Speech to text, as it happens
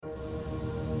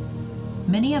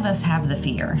Many of us have the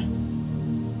fear.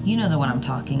 You know the one I'm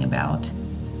talking about.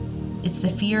 It's the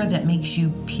fear that makes you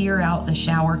peer out the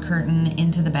shower curtain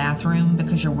into the bathroom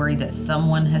because you're worried that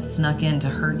someone has snuck in to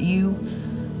hurt you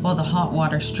while the hot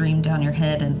water streamed down your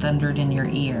head and thundered in your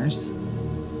ears.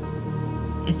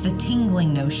 It's the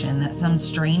tingling notion that some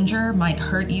stranger might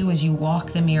hurt you as you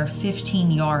walk the mere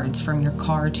 15 yards from your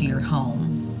car to your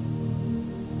home.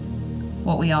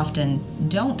 What we often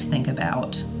don't think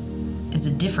about is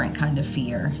a different kind of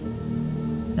fear,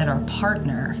 that our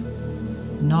partner,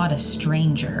 not a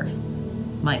stranger,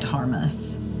 might harm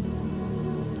us.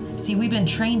 See, we've been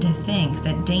trained to think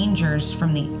that dangers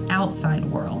from the outside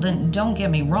world, and don't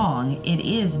get me wrong, it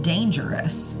is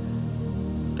dangerous.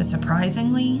 But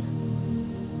surprisingly,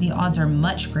 the odds are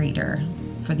much greater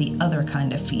for the other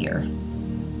kind of fear,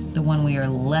 the one we are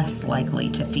less likely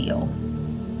to feel.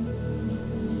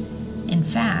 In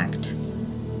fact,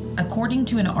 according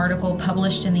to an article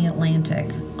published in The Atlantic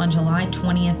on July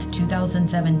 20th,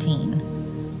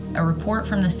 2017, a report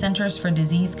from the Centers for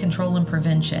Disease Control and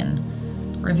Prevention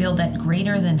revealed that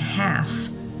greater than half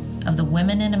of the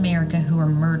women in America who are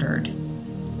murdered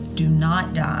do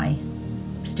not die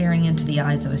staring into the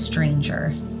eyes of a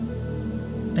stranger,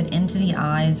 but into the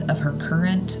eyes of her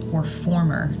current or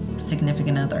former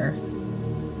significant other.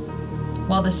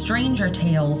 While the stranger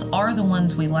tales are the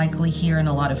ones we likely hear in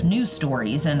a lot of news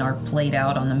stories and are played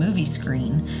out on the movie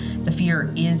screen, the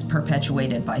fear is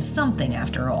perpetuated by something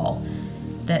after all.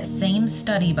 That same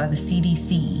study by the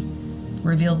CDC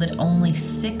revealed that only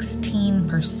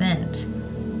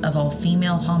 16% of all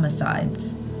female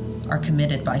homicides are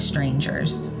committed by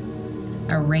strangers,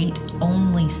 a rate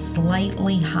only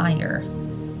slightly higher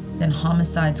than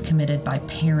homicides committed by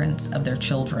parents of their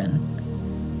children.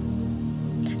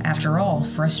 After all,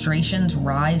 frustrations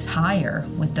rise higher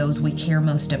with those we care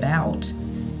most about.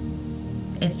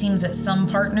 It seems that some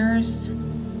partners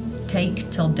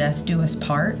take till death do us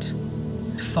part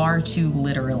far too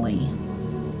literally,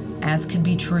 as could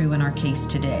be true in our case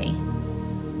today.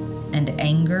 And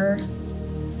anger,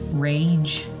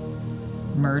 rage,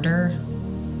 murder,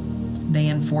 they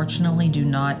unfortunately do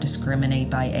not discriminate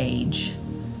by age.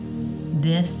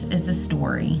 This is the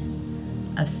story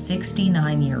of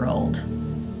 69-year-old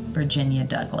Virginia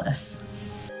Douglas.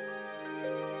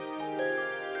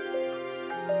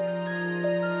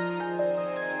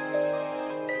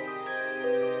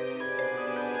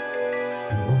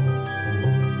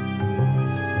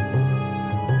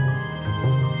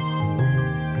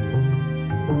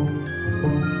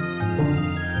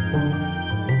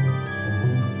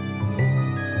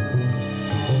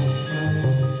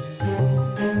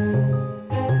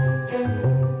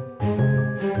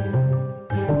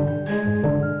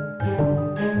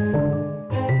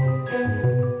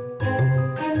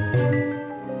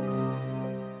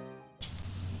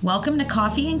 Welcome to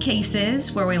Coffee and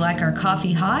Cases, where we like our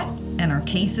coffee hot and our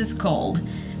cases cold.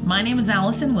 My name is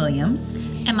Allison Williams.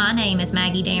 And my name is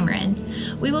Maggie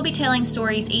Dameron. We will be telling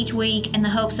stories each week in the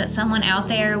hopes that someone out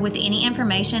there with any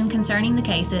information concerning the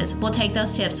cases will take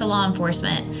those tips to law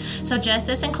enforcement, so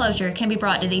justice and closure can be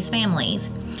brought to these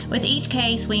families. With each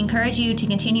case, we encourage you to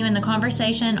continue in the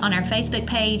conversation on our Facebook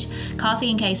page, Coffee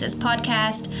and Cases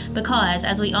Podcast, because,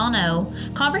 as we all know,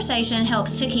 conversation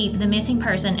helps to keep the missing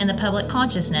person in the public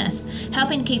consciousness,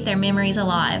 helping to keep their memories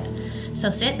alive.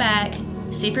 So sit back,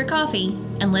 sip your coffee,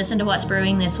 and listen to what's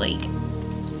brewing this week.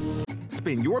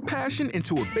 Spin your passion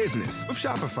into a business with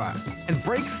Shopify and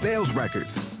break sales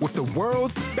records with the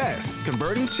world's best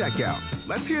converting checkout.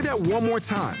 Let's hear that one more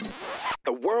time.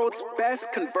 The world's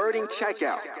best converting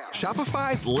checkout.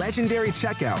 Shopify's legendary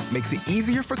checkout makes it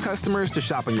easier for customers to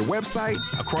shop on your website,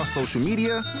 across social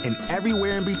media, and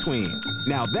everywhere in between.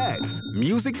 Now that's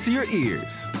music to your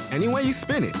ears. Any way you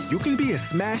spin it, you can be a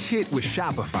smash hit with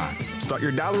Shopify. Start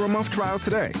your $1 a month trial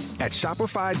today at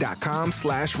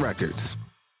shopify.com/records.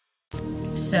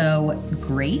 So,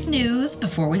 great news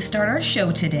before we start our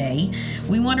show today.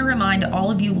 We want to remind all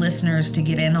of you listeners to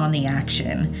get in on the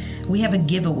action. We have a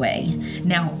giveaway.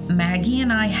 Now, Maggie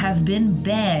and I have been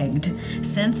begged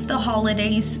since the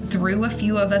holidays threw a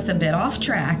few of us a bit off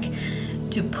track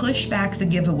to push back the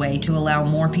giveaway to allow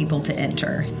more people to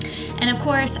enter. And of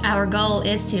course, our goal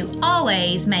is to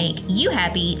always make you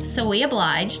happy, so we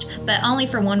obliged, but only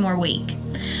for one more week.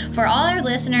 For all our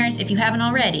listeners, if you haven't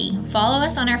already, follow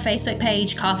us on our Facebook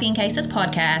page, Coffee and Cases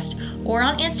Podcast, or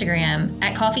on Instagram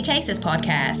at Coffee Cases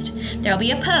Podcast. There'll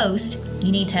be a post.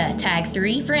 You need to tag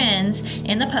 3 friends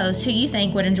in the post who you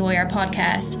think would enjoy our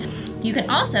podcast. You can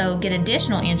also get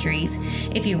additional entries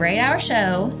if you rate our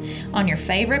show on your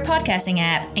favorite podcasting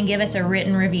app and give us a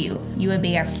written review. You would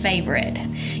be our favorite.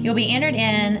 You'll be entered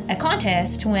in a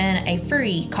contest to win a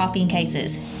free Coffee and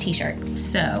Cases t-shirt.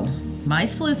 So, my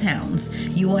sleuth hounds,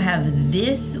 you will have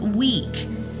this week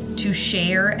to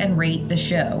share and rate the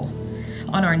show.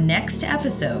 On our next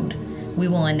episode, we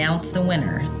will announce the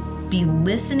winner. Be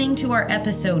listening to our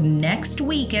episode next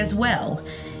week as well.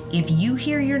 If you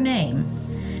hear your name,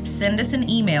 send us an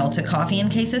email to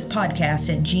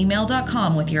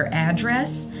coffeeandcasespodcast@gmail.com with your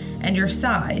address and your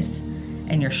size,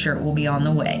 and your shirt will be on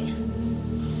the way.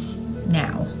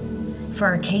 Now, for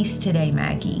our case today,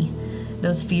 Maggie,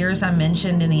 those fears I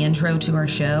mentioned in the intro to our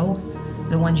show,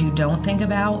 the ones you don't think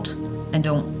about and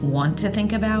don't want to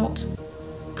think about,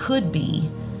 could be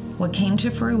what came to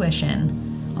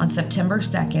fruition on September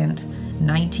 2nd,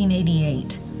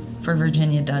 1988, for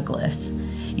Virginia Douglas.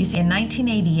 You see, in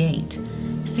 1988,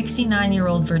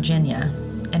 69-year-old Virginia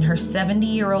and her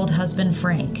 70-year-old husband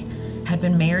Frank had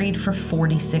been married for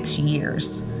 46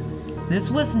 years. This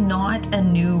was not a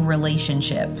new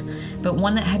relationship, but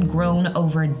one that had grown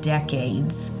over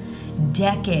decades.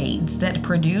 Decades that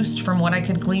produced, from what I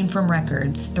could glean from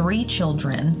records, 3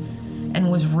 children, and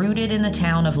was rooted in the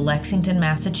town of Lexington,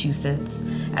 Massachusetts,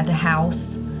 at the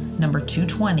house number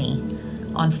 220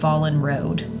 on Fallen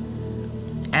Road.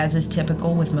 As is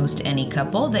typical with most any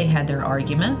couple, they had their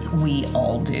arguments. We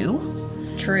all do.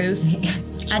 Truth.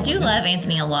 I do love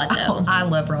Anthony a lot, though. I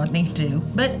love Rodney, too.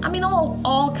 But, I mean,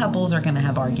 all couples are going to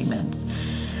have arguments.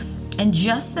 And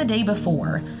just the day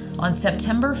before, on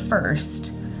September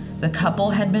 1st, the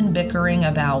couple had been bickering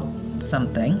about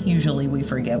something. Usually we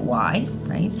forget why,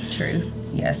 right? True.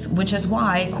 Yes, which is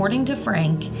why, according to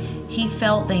Frank, he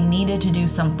felt they needed to do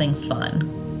something fun.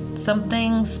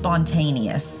 Something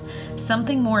spontaneous.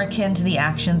 Something more akin to the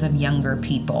actions of younger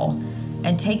people.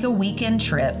 And take a weekend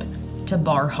trip to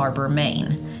Bar Harbor,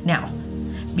 Maine. Now,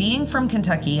 being from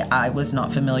Kentucky, I was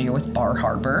not familiar with Bar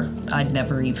Harbor. I'd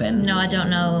never even... No, I don't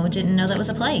know. Didn't know that was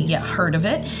a place. Yeah, heard of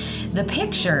it. The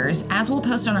pictures, as we'll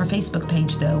post on our Facebook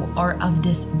page, though, are of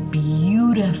this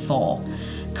beautiful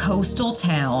coastal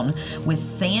town with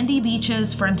sandy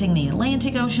beaches fronting the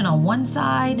Atlantic Ocean on one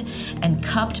side and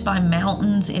cupped by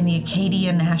mountains in the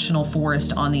Acadia National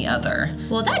Forest on the other.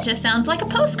 Well, that just sounds like a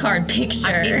postcard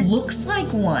picture. It looks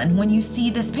like one when you see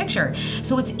this picture.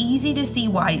 So it's easy to see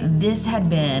why this had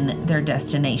been their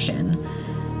destination.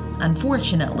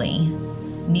 Unfortunately,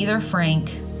 neither Frank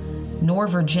nor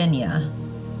Virginia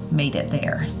made it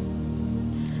there.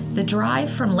 The drive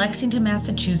from Lexington,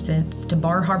 Massachusetts to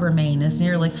Bar Harbor, Maine is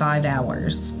nearly 5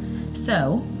 hours.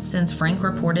 So, since Frank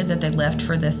reported that they left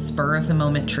for this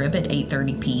spur-of-the-moment trip at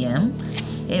 8:30 p.m.,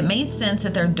 it made sense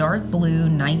that their dark blue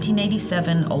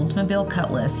 1987 Oldsmobile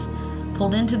Cutlass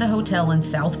pulled into the hotel in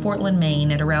South Portland,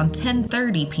 Maine at around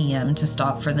 10:30 p.m. to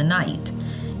stop for the night,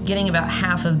 getting about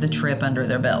half of the trip under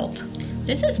their belt.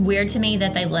 This is weird to me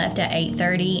that they left at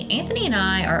 8:30. Anthony and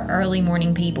I are early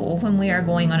morning people when we are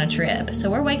going on a trip. So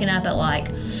we're waking up at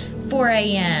like 4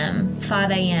 a.m.,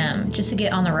 5 a.m. just to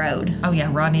get on the road. Oh yeah,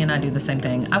 Rodney and I do the same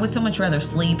thing. I would so much rather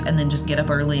sleep and then just get up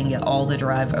early and get all the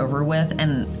drive over with.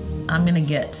 And I'm going to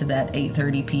get to that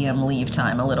 8:30 p.m. leave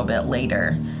time a little bit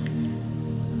later.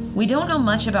 We don't know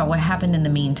much about what happened in the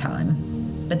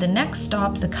meantime, but the next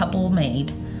stop the couple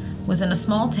made was in a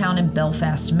small town in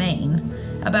Belfast, Maine,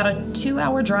 about a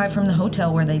 2-hour drive from the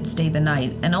hotel where they'd stayed the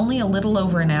night, and only a little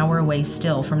over an hour away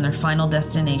still from their final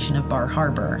destination of Bar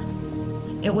Harbor.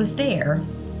 It was there,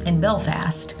 in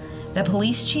Belfast, that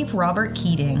Police Chief Robert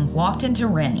Keating walked into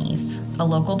Rennie's, a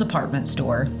local department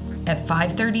store, at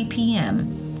 5:30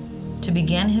 p.m. to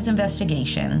begin his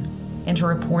investigation into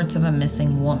reports of a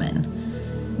missing woman.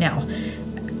 Now,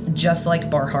 just like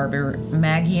Bar Harbor,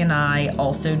 Maggie and I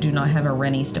also do not have a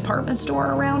Rennie's department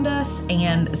store around us,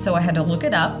 and so I had to look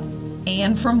it up.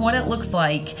 And from what it looks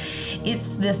like,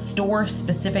 it's this store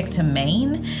specific to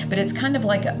Maine, but it's kind of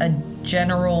like a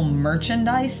general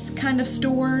merchandise kind of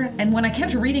store. And when I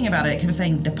kept reading about it kept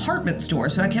saying department store,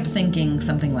 so I kept thinking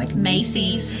something like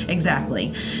Macy's.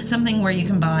 Exactly. Something where you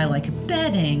can buy like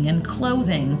bedding and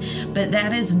clothing, but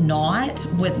that is not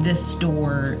what this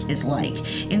store is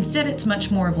like. Instead, it's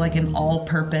much more of like an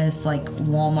all-purpose like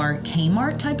Walmart,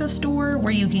 Kmart type of store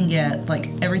where you can get like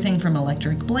everything from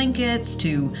electric blankets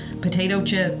to potato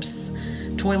chips,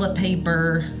 toilet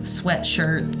paper,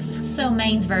 sweatshirts. So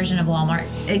Maine's version of Walmart.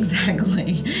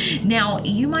 Exactly. Now,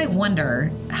 you might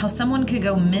wonder how someone could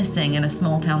go missing in a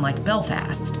small town like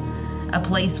Belfast, a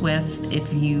place with,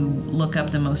 if you look up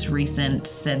the most recent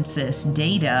census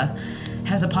data,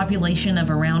 has a population of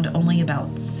around only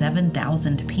about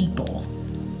 7,000 people.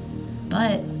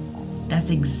 But That's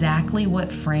exactly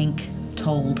what Frank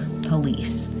told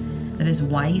police, that his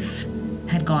wife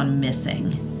had gone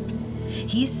missing.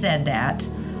 He said that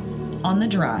on the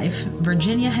drive,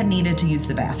 Virginia had needed to use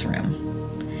the bathroom.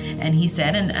 And he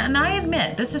said, and I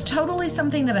admit, this is totally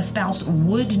something that a spouse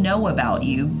would know about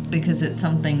you because it's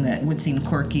something that would seem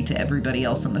quirky to everybody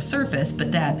else on the surface,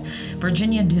 but that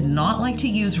Virginia did not like to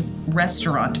use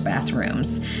restaurant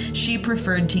bathrooms. She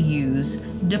preferred to use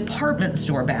department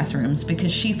store bathrooms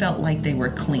because she felt like they were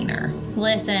cleaner.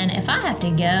 Listen, if I have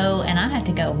to go and I have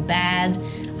to go bad,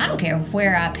 I don't care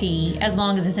where I pee as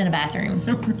long as it's in a bathroom.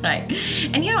 Right.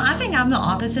 And I think I'm the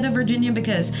opposite of Virginia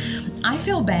because I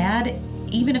feel bad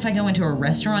even if I go into a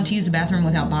restaurant to use the bathroom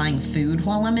without buying food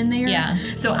while I'm in there. Yeah.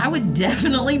 So I would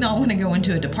definitely not want to go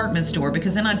into a department store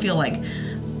because then I'd feel like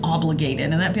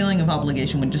obligated, and that feeling of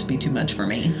obligation would just be too much for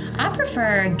me. I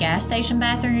prefer gas station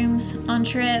bathrooms on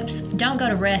trips. Don't go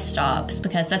to rest stops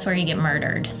because that's where you get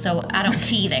murdered. So I don't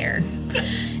pee there,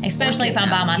 especially if I'm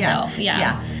by myself.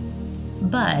 Yeah.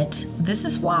 But this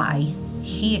is why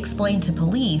he explained to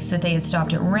police that they had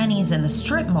stopped at Rennie's in the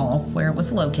strip mall where it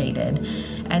was located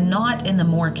and not in the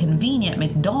more convenient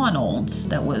McDonald's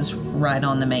that was right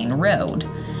on the main road.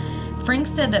 Frank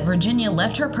said that Virginia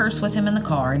left her purse with him in the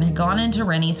car and had gone into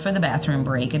Rennie's for the bathroom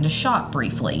break and to shop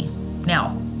briefly. Now,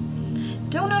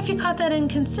 don't know if you caught that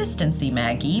inconsistency,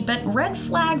 Maggie, but red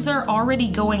flags are already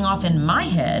going off in my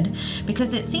head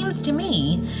because it seems to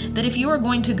me that if you are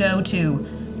going to go to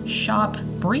shop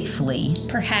briefly,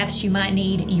 perhaps you might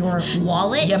need your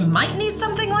wallet. You might need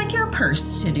something like your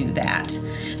purse to do that.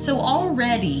 So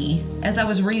already, as I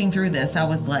was reading through this, I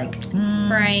was like,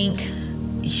 Frank.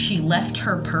 She left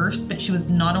her purse, but she was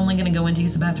not only going to go in to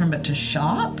use the bathroom, but to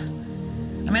shop?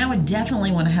 I mean, I would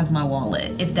definitely want to have my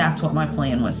wallet if that's what my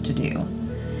plan was to do.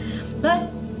 But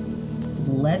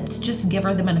let's just give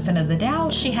her the benefit of the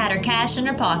doubt. She had her cash in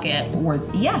her pocket. Or,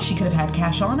 yeah, she could have had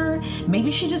cash on her.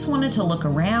 Maybe she just wanted to look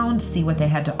around, see what they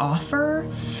had to offer.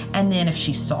 And then if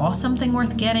she saw something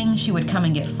worth getting, she would come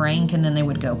and get Frank, and then they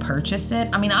would go purchase it.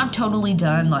 I mean, I've totally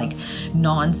done, like,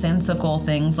 nonsensical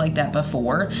things like that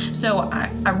before. So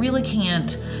I really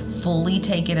can't fully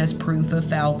take it as proof of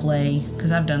foul play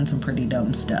because I've done some pretty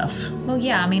dumb stuff. Well,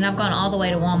 yeah, I mean, I've gone all the way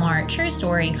to Walmart. True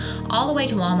story. All the way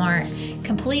to Walmart.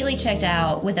 Completely checked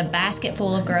out with a basket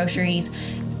full of groceries,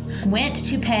 went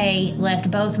to pay,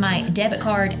 left both my debit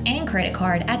card and credit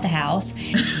card at the house.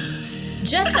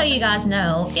 Just so you guys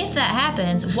know, if that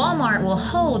happens, Walmart will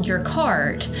hold your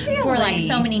cart for like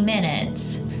so many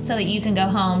minutes so that you can go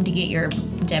home to get your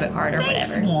debit card or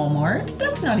Thanks, whatever. Walmart.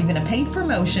 That's not even a paid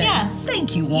promotion. Yeah.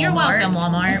 Thank you, Walmart. You're welcome,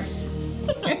 Walmart.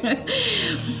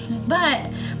 But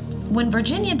when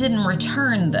Virginia didn't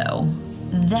return, though,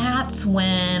 that's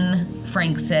when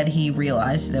Frank said he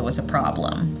realized there was a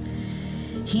problem.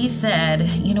 He said,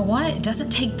 you know what? It doesn't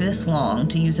take this long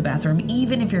to use a bathroom,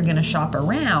 even if you're going to shop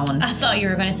around. I thought you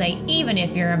were going to say, even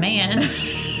if you're a man. I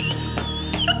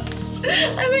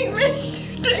think men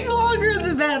take longer in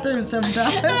the bathroom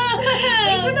sometimes.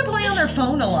 They tend to play on their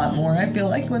phone a lot more, I feel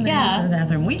like, when they use the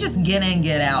bathroom. We just get in,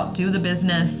 get out, do the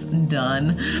business,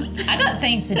 done. I got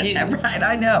things to do. Right,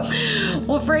 I know.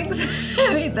 Well, Frank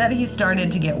said that he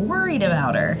started to get worried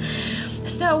about her.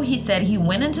 So he said he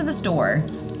went into the store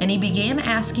and he began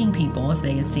asking people if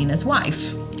they had seen his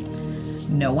wife.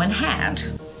 No one had.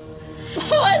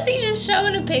 Was he just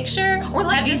showing a picture? Or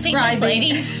like have you seen this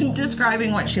lady?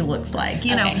 Describing what she looks like,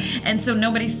 you know. And so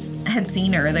nobody had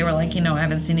seen her. They were like, I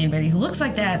haven't seen anybody who looks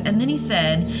like that. And then he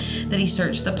said that he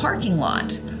searched the parking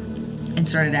lot and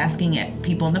started asking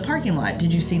people in the parking lot,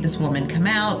 did you see this woman come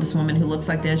out? This woman who looks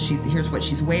like this, here's what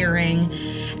she's wearing.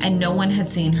 And no one had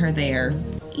seen her there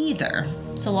either.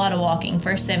 It's a lot of walking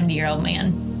for a 70-year-old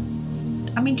man.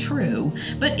 I mean, true.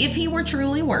 But if he were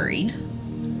truly worried,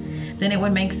 then it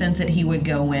would make sense that he would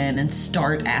go in and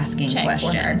start asking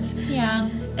questions. Yeah.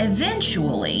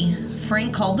 Eventually,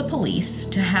 Frank called the police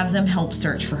to have them help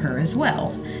search for her as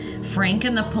well. Frank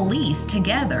and the police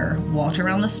together walked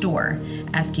around the store,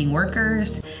 asking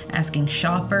workers, asking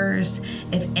shoppers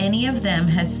if any of them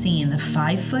had seen the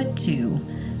 5'2",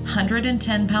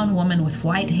 110-pound woman with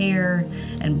white hair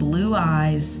and blue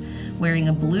eyes, wearing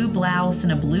a blue blouse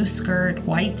and a blue skirt,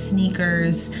 white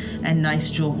sneakers, and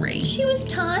nice jewelry. She was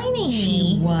tiny.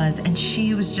 She was, and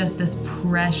she was just this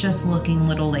precious-looking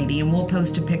little lady, and we'll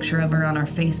post a picture of her on our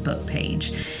Facebook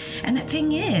page. And the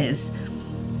thing is,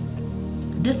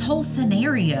 this whole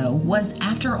scenario was,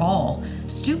 after all,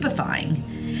 stupefying.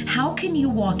 How can you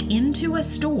walk into a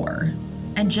store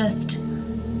and just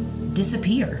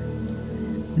disappear?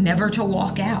 Never to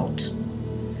walk out.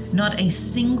 Not a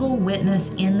single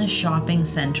witness in the shopping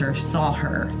center saw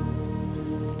her.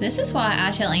 This is why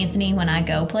I tell Anthony when I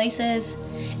go places,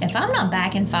 if I'm not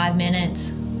back in 5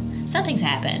 minutes, something's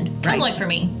happened. Come look for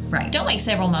me. Right. Don't wait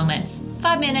several moments.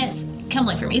 5 minutes, come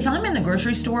look for me. If I'm in the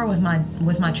grocery store with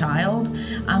my child,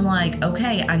 I'm like,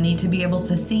 okay, I need to be able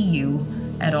to see you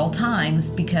at all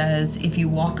times, because if you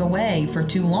walk away for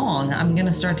too long, I'm going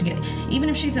to start to get, even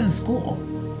if she's in the school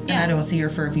and I don't see her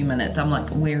for a few minutes, I'm like,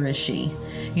 where is she?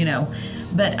 You know,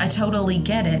 but I totally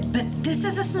get it. But this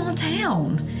is a small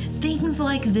town. Things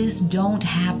like this don't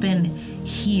happen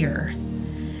here.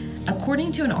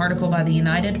 According to an article by the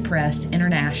United Press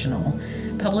International,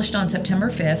 published on September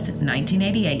 5th,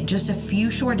 1988, just a few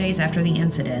short days after the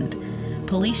incident,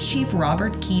 Police Chief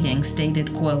Robert Keating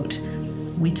stated, quote,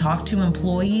 "We talked to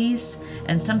employees,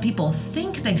 and some people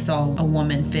think they saw a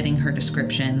woman fitting her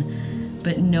description,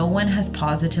 but no one has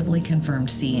positively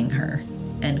confirmed seeing her,"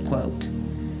 end quote.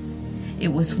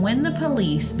 It was when the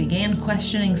police began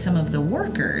questioning some of the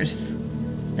workers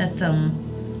that some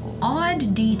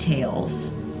odd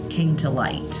details came to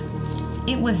light.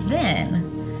 It was then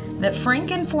that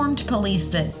Frank informed police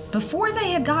that before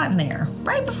they had gotten there,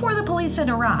 right before the police had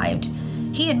arrived,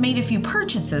 he had made a few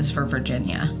purchases for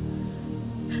Virginia.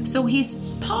 So he's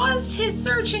paused his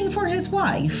searching for his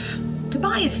wife to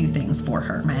buy a few things for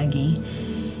her, Maggie.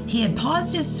 He had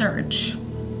paused his search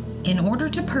in order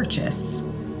to purchase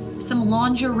some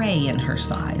lingerie in her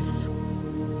size.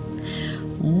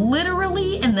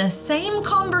 Literally in the same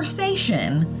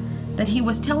conversation that he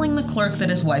was telling the clerk that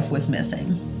his wife was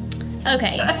missing.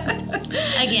 Okay.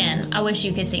 Again, I wish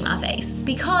you could see my face.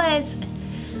 Because,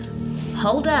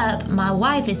 hold up, my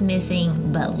wife is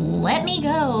missing, but let me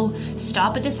go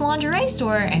stop at this lingerie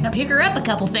store and pick her up a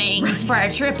couple things for our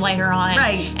trip later on.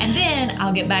 Right. And then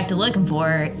I'll get back to looking for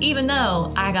her, even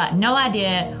though I got no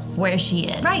idea where she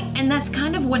is. Right, and that's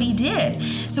kind of what he did.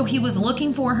 So he was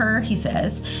looking for her, he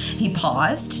says. He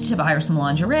paused to buy her some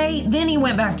lingerie, then he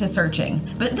went back to searching.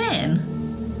 But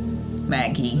then,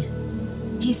 Maggie,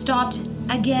 he stopped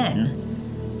again,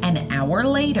 an hour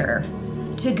later,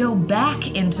 to go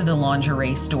back into the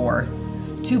lingerie store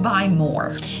to buy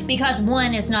more. Because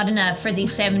one is not enough for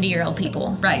these 70-year-old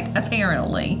people. Right,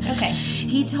 apparently. Okay.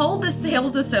 He told the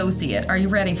sales associate, are you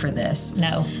ready for this?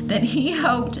 No. That he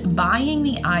hoped buying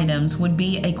the items would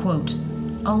be a, quote,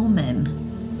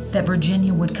 omen that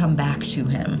Virginia would come back to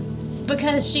him.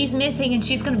 Because she's missing and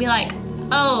she's going to be like,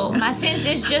 oh, my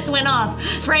senses just went off.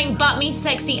 Frank bought me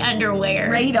sexy underwear.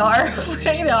 Radar.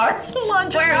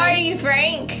 Lingerie. Where are you,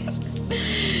 Frank?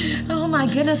 Oh my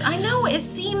goodness, I know it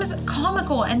seems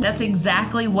comical, and that's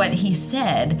exactly what he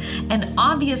said. And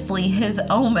obviously his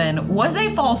omen was a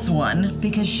false one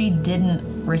because she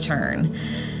didn't return.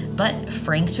 But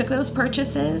Frank took those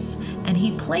purchases and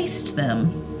he placed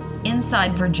them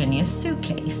inside Virginia's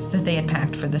suitcase that they had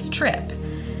packed for this trip.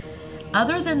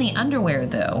 Other than the underwear,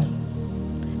 though,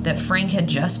 that Frank had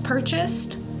just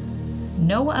purchased,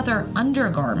 no other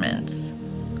undergarments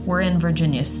were in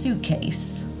Virginia's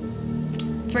suitcase.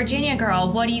 Virginia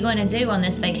girl, what are you going to do on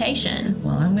this vacation?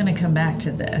 Well, I'm going to come back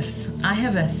to this. I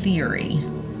have a theory,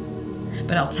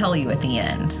 but I'll tell you at the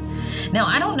end. Now,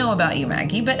 I don't know about you,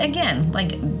 Maggie, but again,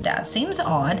 that seems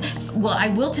odd. Well, I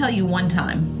will tell you one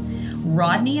time.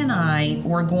 Rodney and I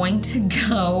were going to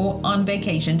go on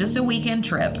vacation, just a weekend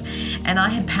trip, and I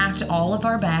had packed all of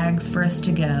our bags for us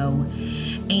to go,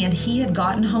 and he had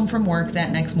gotten home from work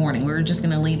that next morning. We were just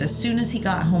going to leave as soon as he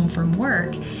got home from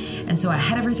work. And so I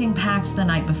had everything packed the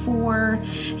night before.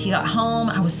 He got home.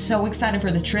 I was so excited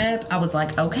for the trip. I was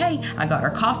like, okay, I got our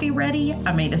coffee ready.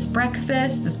 I made us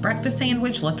breakfast, this breakfast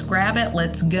sandwich. Let's grab it.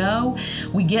 Let's go.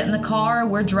 We get in the car.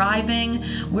 We're driving.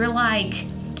 We're like,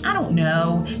 I don't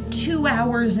know, 2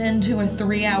 hours into a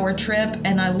 3-hour trip.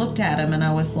 And I looked at him and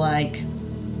I was like,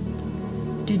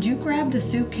 did you grab the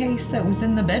suitcase that was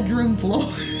in the bedroom floor?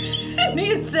 And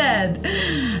he said,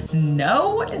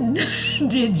 no.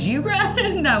 Did you grab it?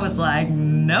 And I was like,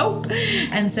 nope.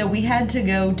 And so we had to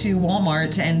go to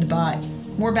Walmart and buy,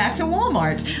 we're back to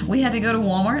Walmart. We had to go to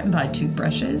Walmart and buy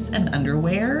toothbrushes and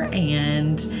underwear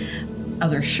and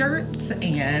other shirts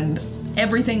and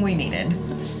everything we needed.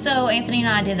 So Anthony and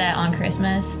I did that on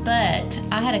Christmas, but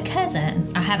I have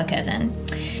a cousin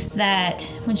that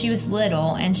when she was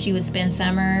little and she would spend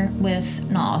summer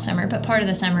with, not all summer, but part of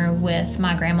the summer with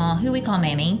my grandma, who we call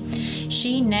Mammy.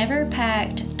 She never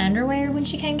packed underwear when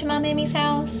she came to my Mammy's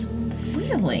house.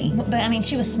 Really? But I mean,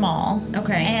 she was small.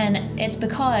 Okay. And It's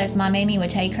because my mammy would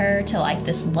take her to like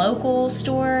this local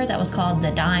store that was called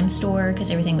the Dime Store because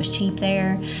everything was cheap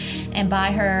there, and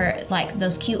buy her like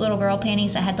those cute little girl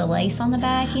panties that had the lace on the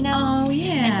back, you know? Oh,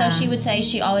 yeah. And so she would say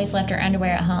she always left her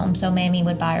underwear at home, so mammy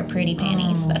would buy her pretty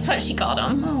panties. That's what she called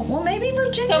them. Oh, well, maybe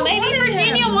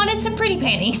Virginia wanted some pretty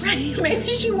panties. Right?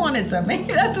 Maybe she wanted some.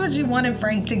 Maybe that's what she wanted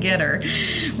Frank to get her,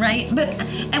 right? But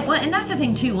and that's the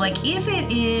thing too. Like, if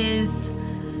it is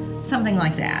something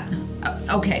like that,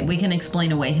 okay, we can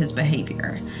explain away his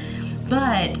behavior.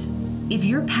 But if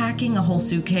you're packing a whole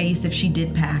suitcase, if she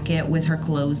did pack it with her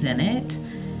clothes in it,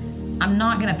 I'm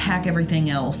not going to pack everything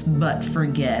else but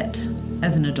forget,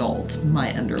 as an adult,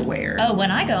 my underwear. Oh,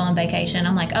 when I go on vacation,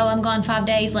 I'm like, I'm gone 5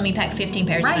 days. Let me pack 15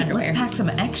 pairs of underwear. Let's pack some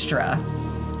extra.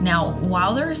 Now,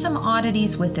 while there are some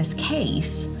oddities with this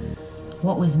case,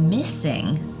 what was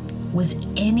missing was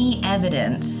any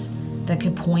evidence that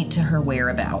could point to her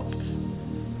whereabouts.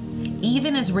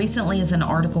 Even as recently as an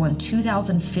article in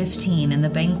 2015 in the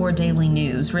Bangor Daily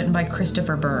News written by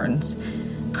Christopher Burns,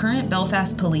 current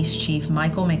Belfast Police Chief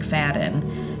Michael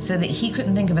McFadden said that he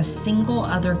couldn't think of a single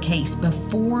other case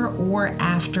before or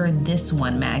after this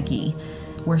one, Maggie,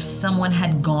 where someone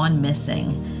had gone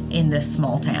missing in this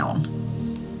small town.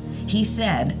 He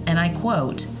said, and I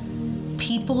quote,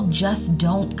 "People just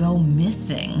don't go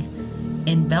missing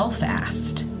in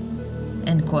Belfast,"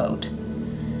 end quote.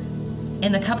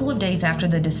 In the couple of days after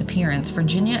the disappearance,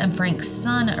 Virginia and Frank's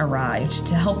son arrived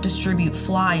to help distribute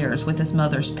flyers with his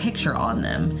mother's picture on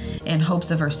them in hopes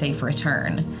of her safe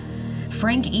return.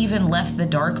 Frank even left the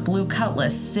dark blue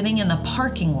Cutlass sitting in the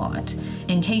parking lot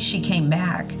in case she came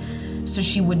back, so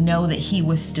she would know that he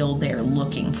was still there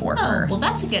looking for her. Well,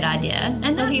 that's a good idea.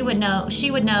 And so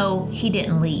she would know he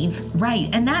didn't leave. Right,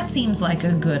 and that seems like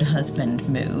a good husband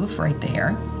move right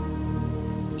there.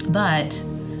 But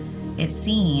it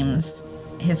seems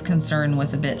his concern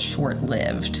was a bit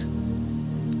short-lived.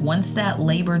 Once that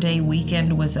Labor Day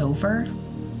weekend was over,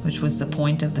 which was the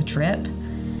point of the trip,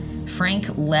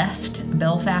 Frank left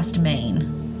Belfast, Maine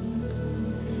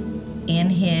in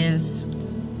his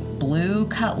blue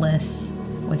Cutlass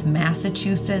with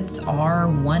Massachusetts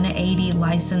R180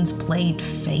 license plate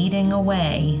fading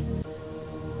away,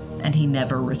 and he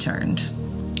never returned.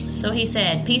 So he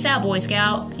said, "Peace out, Boy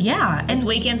Scout." Yeah. This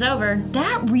weekend's over.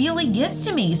 That really gets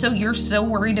to me. So you're so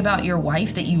worried about your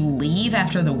wife that you leave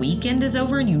after the weekend is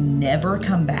over and you never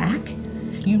come back?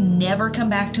 You never come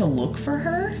back to look for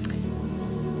her?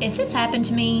 If this happened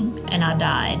to me and I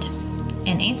died,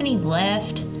 and Anthony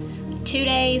left 2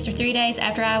 days or 3 days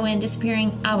after I went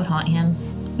disappearing, I would haunt him.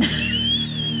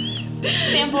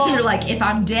 Simple. You're like, if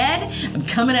I'm dead, I'm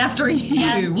coming after you.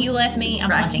 Yeah, you left me,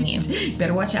 I'm haunting you.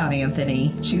 Better watch out,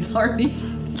 Anthony. She's already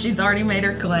made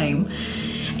her claim.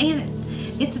 And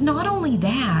it's not only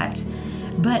that,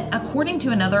 but according to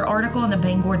another article in the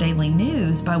Bangor Daily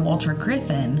News by Walter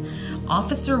Griffin,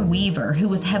 Officer Weaver, who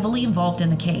was heavily involved in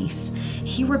the case,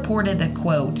 he reported that,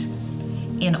 quote,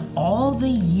 "In all the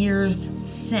years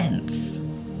since,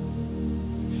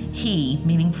 he,"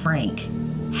 meaning Frank,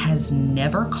 "has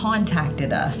never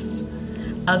contacted us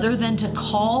other than to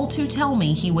call to tell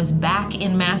me he was back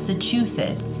in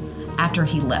Massachusetts after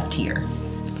he left here."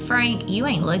 Frank, you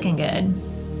ain't looking good.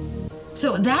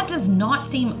 So that does not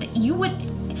seem... You would...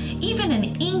 Even an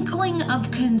inkling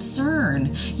of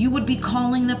concern, you would be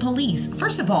calling the police.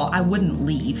 First of all, I wouldn't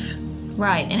leave.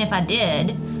 Right, and if I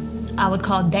did, I would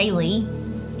call daily,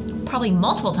 probably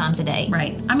multiple times a day.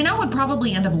 Right. I mean, I would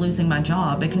probably end up losing my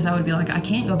job because I would be like, I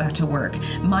can't go back to work.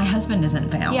 My husband isn't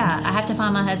found. Yeah, I have to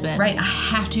find my husband. Right, I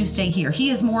have to stay here.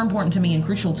 He is more important to me and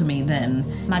crucial to me than...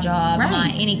 my job,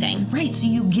 my anything. Right, so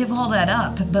you give all that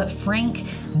up, but Frank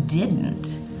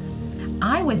didn't.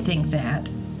 I would think that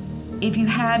if you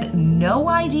had no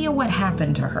idea what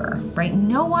happened to her, right,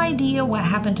 no idea what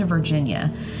happened to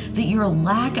Virginia, that your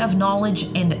lack of knowledge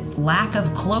and lack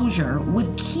of closure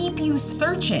would keep you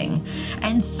searching,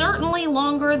 and certainly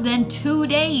longer than 2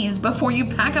 days before you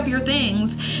pack up your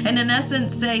things and in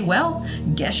essence say, well,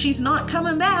 guess she's not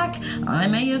coming back. I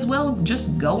may as well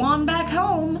just go on back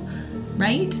home,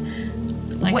 right?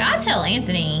 Like, I tell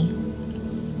Anthony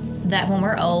that when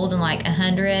we're old and like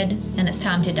 100 and it's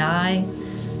time to die,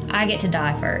 I get to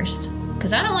die first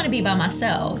because I don't want to be by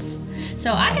myself.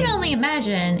 So I can only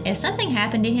imagine if something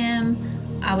happened to him,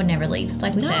 I would never leave.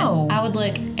 Like we said, I would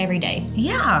look every day.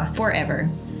 Yeah. Forever.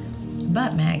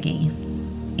 But Maggie,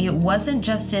 it wasn't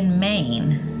just in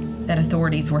Maine that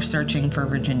authorities were searching for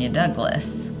Virginia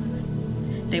Douglas.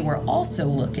 They were also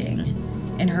looking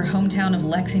in her hometown of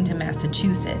Lexington,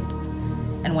 Massachusetts.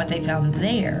 And what they found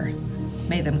there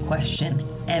made them question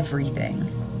everything,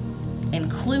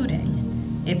 including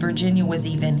if Virginia was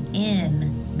even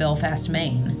in Belfast,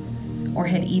 Maine, or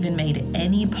had even made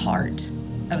any part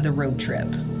of the road trip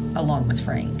along with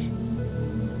Frank.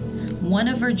 One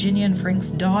of Virginia and Frank's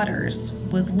daughters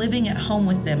was living at home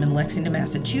with them in Lexington,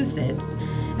 Massachusetts,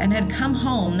 and had come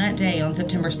home that day on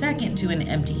September 2nd to an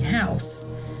empty house.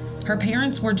 Her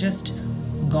parents were just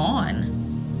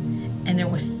gone, and there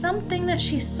was something that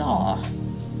she saw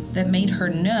that made her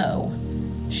know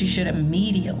she should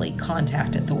immediately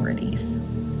contact authorities.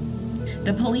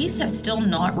 The police have still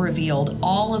not revealed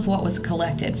all of what was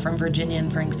collected from Virginia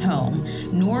and Frank's home,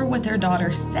 nor what their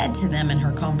daughter said to them in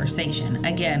her conversation.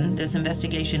 Again, this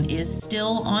investigation is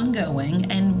still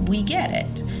ongoing, and we get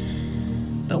it.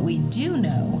 But we do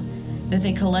know that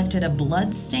they collected a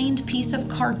blood-stained piece of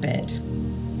carpet,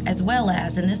 as well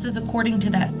as, and this is according to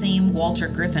that same Walter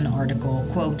Griffin article,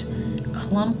 quote,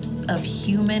 clumps of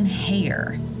human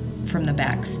hair from the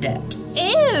back steps.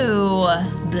 Ew!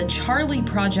 The Charlie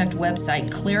Project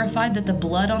website clarified that the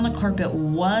blood on the carpet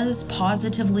was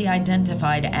positively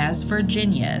identified as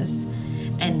Virginia's,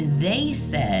 and they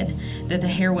said that the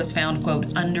hair was found,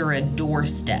 quote, under a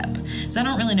doorstep. So I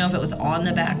don't really know if it was on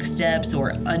the back steps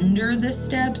or under the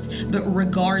steps, but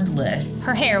regardless,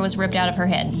 Her hair was ripped out of her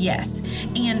head. yes.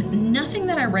 And nothing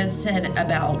that I read said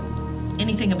about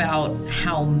anything about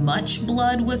how much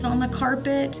blood was on the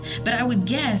carpet, but I would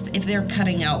guess if they're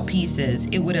cutting out pieces,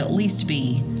 it would at least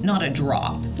be not a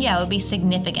drop. Yeah, it would be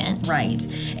significant. Right.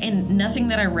 And nothing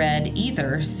that I read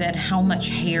either said how much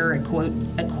hair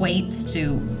equates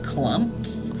to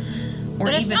clumps. Or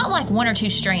But it's even, not like one or two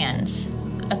strands.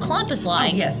 A clump is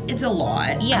like... Oh, yes, it's a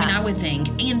lot. Yeah. I mean, I would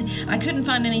think. And I couldn't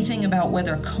find anything about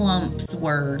whether clumps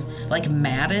were like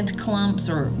matted clumps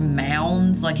or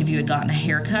mounds, like if you had gotten a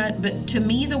haircut. But to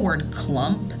me, the word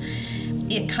clump,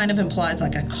 it kind of implies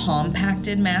like a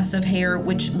compacted mass of hair,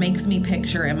 which makes me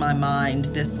picture in my mind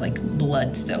this like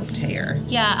blood-soaked hair.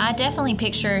 Yeah, I definitely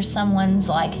picture someone's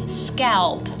like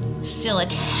scalp still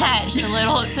attached a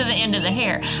little to the end of the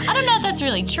hair. I don't know if that's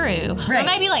really true. Right. Or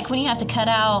maybe like when you have to cut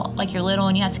out, like you're little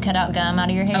and you have to cut out gum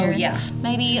out of your hair. Oh, yeah.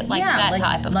 Maybe like that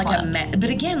type of like clump. but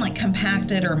again, like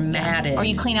compacted or matted. Or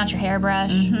you clean out your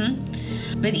hairbrush.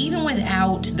 Mm-hmm. But even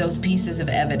without those pieces of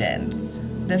evidence,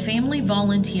 the family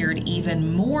volunteered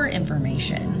even more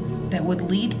information that would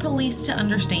lead police to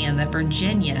understand that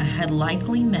Virginia had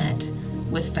likely met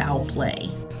with foul play.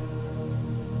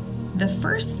 The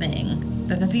first thing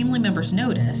that the family members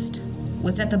noticed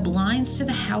was that the blinds to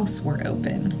the house were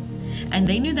open, and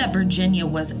they knew that Virginia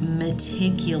was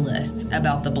meticulous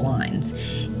about the blinds.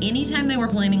 Anytime they were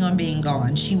planning on being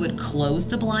gone, she would close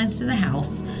the blinds to the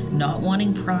house, not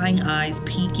wanting prying eyes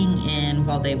peeking in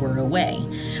while they were away.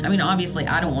 I mean, obviously,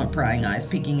 I don't want prying eyes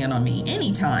peeking in on me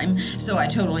anytime, so I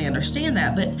totally understand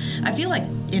that, but I feel like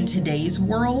in today's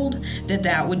world,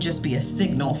 that would just be a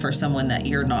signal for someone that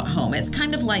you're not home. It's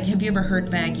kind of like, have you ever heard,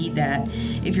 Maggie, that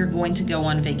if you're going to go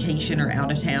on vacation or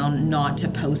out of town, not to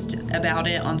post about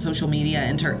it on social media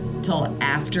until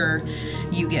after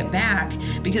you get back,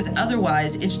 because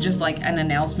otherwise it's just like an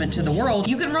announcement to the world.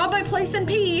 You can rob my place in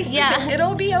peace. Yeah.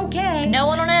 It'll be okay. No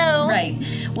one will know. Right.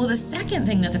 Well, the second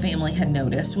thing that the family had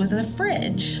noticed was the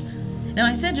fridge. Now,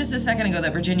 I said just a second ago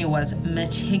that Virginia was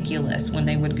meticulous when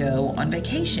they would go on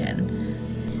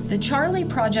vacation. The Charlie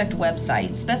Project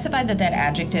website specified that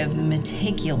adjective,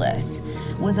 meticulous,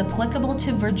 was applicable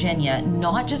to Virginia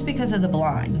not just because of the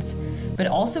blinds, but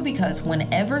also because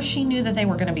whenever she knew that they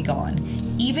were going to be gone,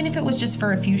 even if it was just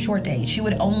for a few short days, she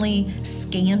would only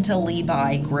scantily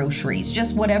buy groceries,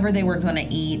 just whatever they were going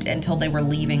to eat until they were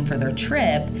leaving for their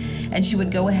trip, and she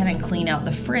would go ahead and clean out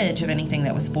the fridge of anything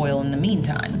that was spoiled in the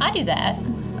meantime. I do that.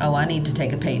 Oh, I need to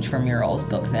take a page from your old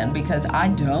book then, because I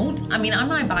don't. I mean, I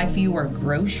might buy fewer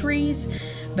groceries,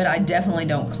 but I definitely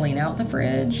don't clean out the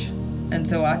fridge. And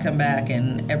so I come back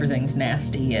and everything's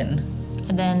nasty and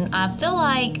then I feel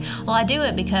like, well, I do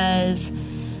it because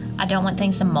I don't want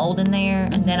things to mold in there,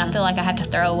 and then I feel like I have to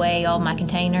throw away all my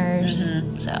containers.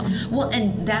 So, well,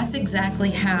 and that's exactly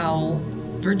how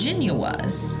Virginia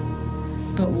was.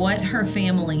 But what her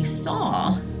family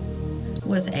saw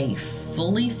was a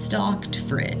fully stocked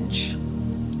fridge.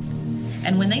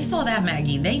 And when they saw that,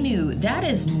 Maggie, they knew that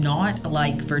is not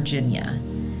like Virginia.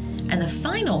 And the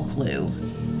final clue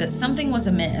that something was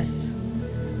amiss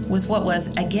was what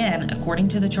was, again, according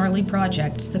to the Charlie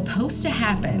Project, supposed to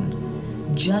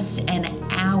happen just an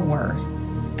hour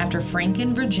after Frank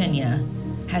and Virginia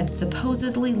had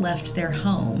supposedly left their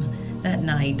home that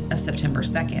night of September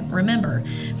 2nd. Remember,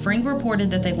 Frank reported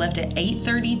that they left at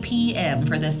 8:30 p.m.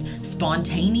 for this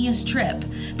spontaneous trip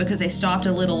because they stopped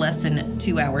a little less than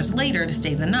 2 hours later to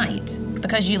stay the night.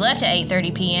 because you left at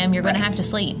 8:30 p.m., you're going to have to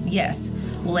sleep. Yes.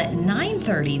 Well, at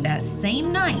 9:30 that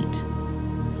same night,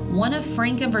 one of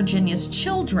Frank and Virginia's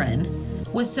children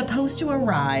was supposed to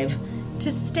arrive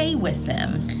to stay with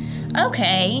them.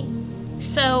 Okay.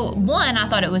 So, one, I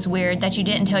thought it was weird that you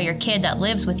didn't tell your kid that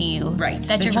lives with you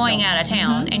that you're going out of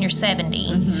town and you're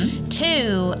 70.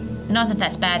 2, not that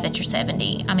that's bad that you're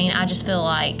 70. I mean, I just feel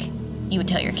like you would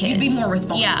tell your kids. You'd be more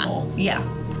responsible. Yeah.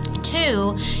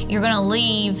 2, you're going to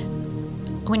leave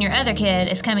when your other kid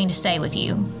is coming to stay with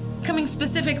you. Coming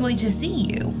specifically to see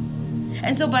you.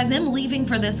 And so by them leaving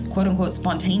for this quote-unquote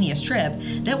spontaneous trip,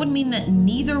 that would mean that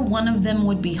neither one of them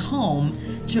would be home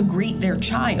to greet their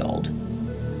child.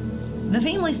 The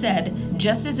family said,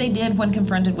 just as they did when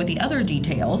confronted with the other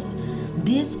details,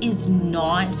 this is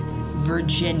not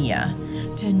Virginia.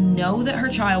 To know that her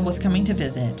child was coming to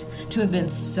visit, to have been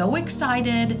so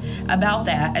excited about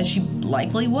that, as she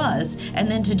likely was, and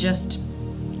then to just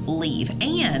leave.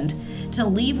 And to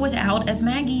leave without, as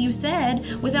Maggie, you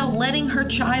said, without letting her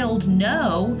child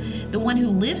know, the one who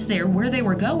lives there, where they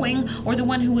were going, or the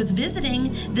one who was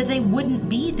visiting, that they wouldn't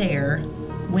be there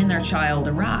when their child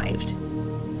arrived.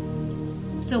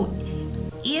 So,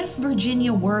 if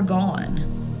Virginia were gone,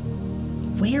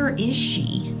 where is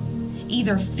she?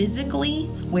 Either physically,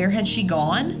 where had she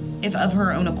gone, if of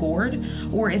her own accord,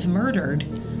 or if murdered,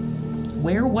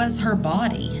 where was her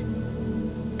body?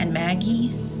 And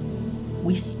Maggie,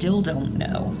 we still don't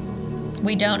know.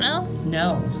 We don't know?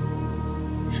 No.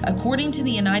 According to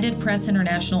the United Press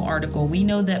International article, we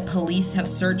know that police have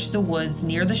searched the woods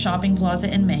near the shopping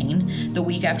plaza in Maine the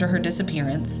week after her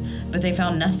disappearance, but they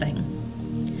found nothing.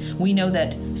 We know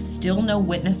that still no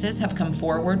witnesses have come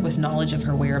forward with knowledge of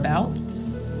her whereabouts.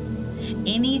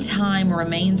 Anytime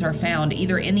remains are found,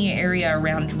 either in the area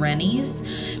around Rennie's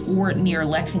or near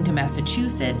Lexington,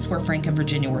 Massachusetts, where Frank and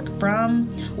Virginia were from,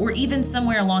 or even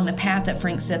somewhere along the path that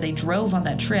Frank said they drove on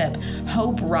that trip,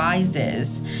 hope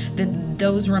rises that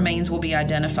those remains will be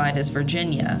identified as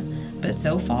Virginia. But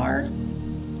so far,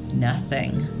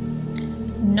 nothing.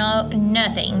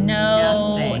 Nothing.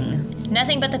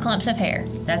 Nothing but the clumps of hair.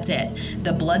 That's it.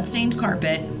 The blood-stained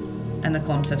carpet and the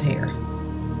clumps of hair.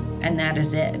 And that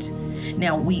is it.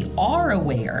 Now, we are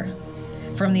aware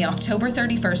from the October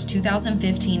 31st,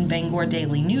 2015 Bangor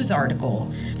Daily News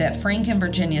article that Frank and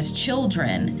Virginia's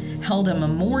children held a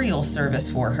memorial service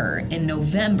for her in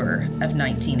November of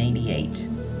 1988.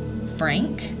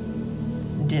 Frank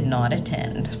did not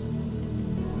attend.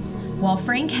 While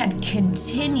Frank had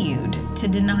continued to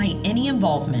deny any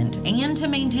involvement and to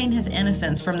maintain his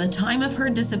innocence from the time of her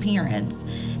disappearance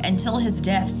until his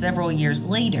death several years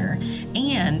later,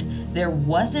 and there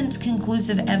wasn't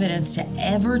conclusive evidence to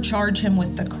ever charge him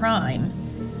with the crime,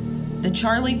 the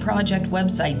Charlie Project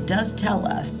website does tell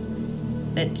us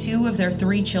that 2 of their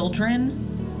 3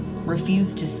 children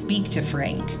refused to speak to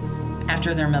Frank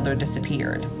after their mother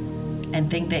disappeared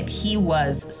and think that he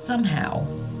was somehow,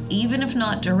 even if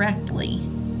not directly,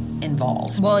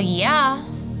 involved. Well, yeah.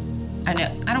 I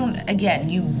know. Again,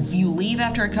 you leave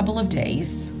after a couple of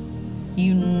days.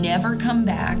 You never come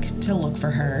back to look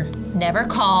for her. Never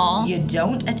call. You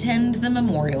don't attend the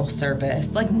memorial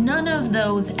service. Like, none of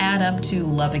those add up to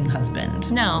loving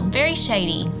husband. No, very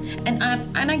shady. And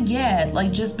I get,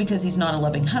 like, just because he's not a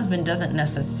loving husband doesn't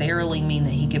necessarily mean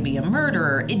that he could be a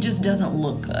murderer. It just doesn't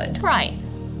look good. Right.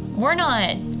 We're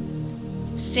not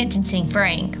sentencing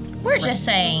Frank. We're just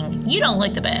saying, you don't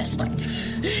look the best. Right.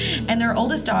 And their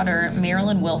oldest daughter,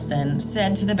 Marilyn Wilson,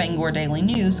 said to the Bangor Daily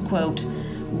News, quote,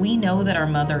 "We know that our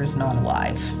mother is not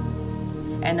alive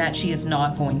and that she is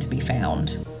not going to be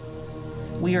found.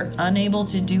 We are unable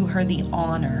to do her the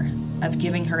honor of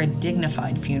giving her a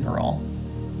dignified funeral,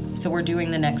 so we're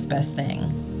doing the next best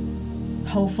thing.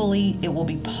 Hopefully, it will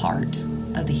be part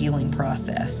of the healing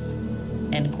process,"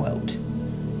 end quote.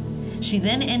 She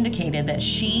then indicated that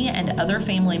she and other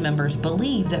family members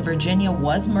believe that Virginia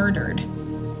was murdered,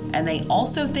 and they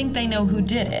also think they know who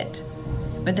did it,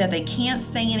 but that they can't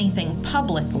say anything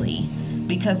publicly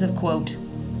because of, quote,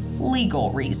 legal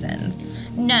reasons.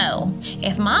 No,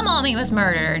 if my mommy was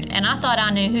murdered and I thought I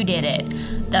knew who did it,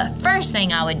 the first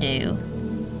thing I would do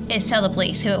is tell the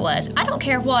police who it was. I don't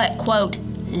care what, quote,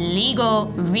 legal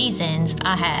reasons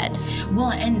I had.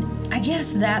 Well, and I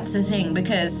guess that's the thing,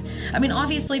 because, I mean,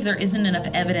 obviously if there isn't enough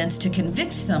evidence to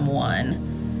convict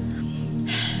someone,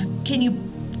 can you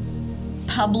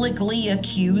publicly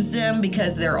accuse them?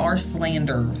 Because there are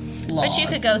slander laws. But you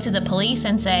could go to the police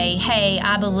and say, hey,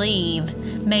 I believe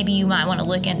maybe you might want to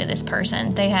look into this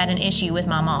person. They had an issue with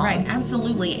my mom. Right,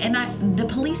 absolutely. And the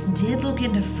police did look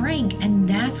into Frank, and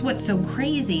that's what's so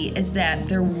crazy is that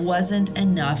there wasn't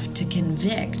enough to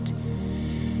convict.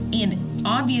 And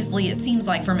obviously, it seems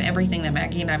like from everything that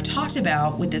Maggie and I have talked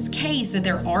about with this case that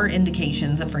there are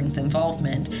indications of Frank's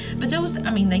involvement. But those,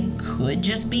 they could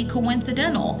just be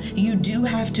coincidental. You do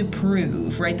have to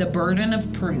prove, right? The burden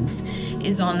of proof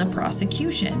is on the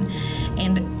prosecution.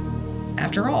 And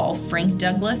after all, Frank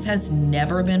Douglas has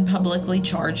never been publicly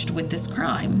charged with this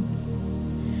crime.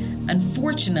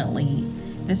 Unfortunately,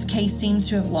 this case seems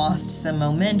to have lost some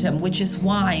momentum, which is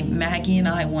why Maggie and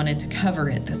I wanted to cover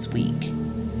it this week.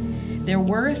 There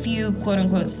were a few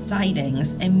quote-unquote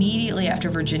sightings immediately after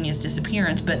Virginia's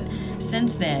disappearance, but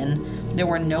since then, there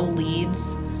were no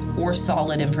leads or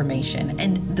solid information.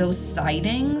 And those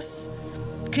sightings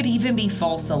could even be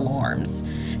false alarms.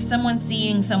 Someone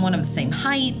seeing someone of the same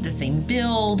height, the same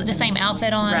build. The same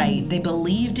outfit on. Right. They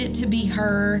believed it to be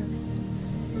her.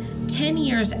 10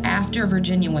 years after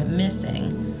Virginia went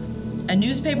missing, a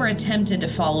newspaper attempted to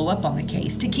follow up on the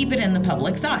case to keep it in the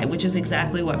public's eye, which is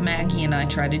exactly what Maggie and I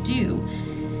try to do.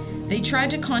 They tried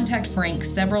to contact Frank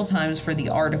several times for the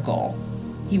article.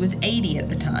 He was 80 at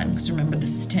the time, because remember,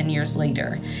 this is 10 years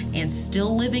later, and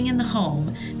still living in the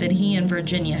home that he and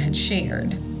Virginia had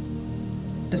shared.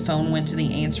 The phone went to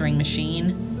the answering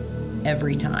machine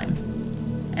every time,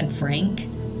 and Frank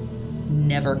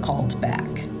never called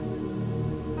back.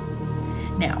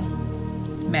 Now,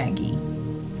 Maggie,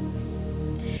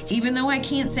 even though I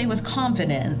can't say with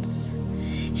confidence,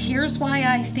 here's why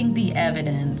I think the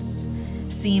evidence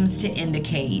seems to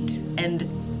indicate and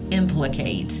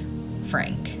implicate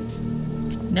Frank.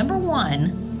 Number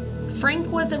one,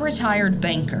 Frank was a retired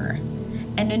banker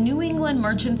and a New England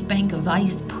Merchants Bank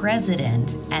vice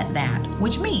president at that,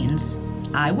 which means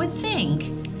I would think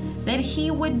that he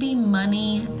would be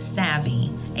money savvy.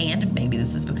 And maybe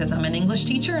this is because I'm an English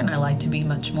teacher and I like to be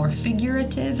much more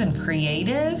figurative and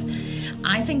creative.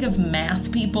 I think of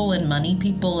math people and money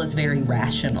people as very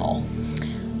rational.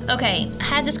 Okay, I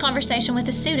had this conversation with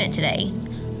a student today.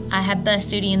 I have bus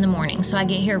duty in the morning, so I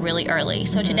get here really early.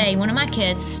 So today, one of my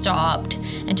kids stopped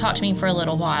and talked to me for a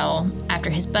little while after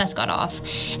his bus got off,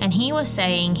 and he was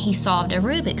saying he solved a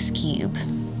Rubik's Cube.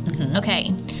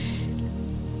 Okay,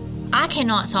 I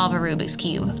cannot solve a Rubik's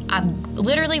Cube. I've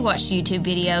literally watched YouTube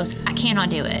videos. I cannot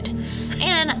do it.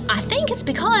 And I think it's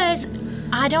because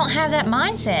I don't have that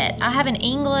mindset. I have an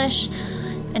Englishy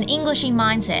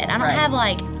mindset. I don't have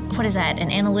what is that, an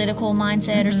analytical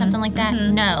mindset or something like that?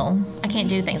 No, I can't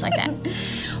do things like that.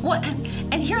 Well,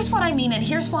 and here's what I mean, and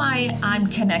here's why I'm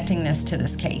connecting this to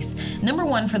this case. Number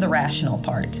one, for the rational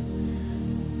part.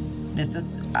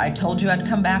 I told you I'd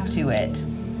come back to it.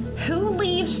 Who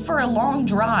leaves for a long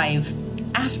drive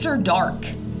after dark?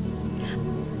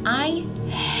 I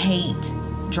hate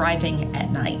driving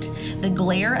at night. The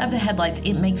glare of the headlights,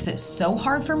 it makes it so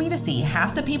hard for me to see.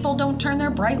 Half the people don't turn their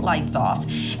bright lights off.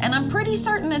 And I'm pretty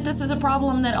certain that this is a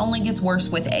problem that only gets worse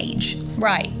with age.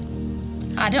 Right.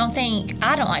 I don't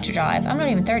like to drive. I'm not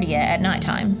even 30 yet at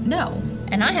nighttime. No.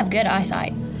 And I have good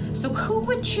eyesight. So who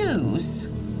would choose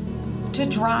to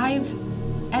drive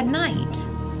at night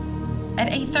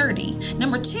at 8:30?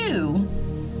 Number two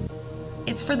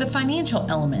is for the financial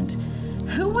element.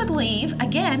 Who would leave,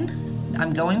 again,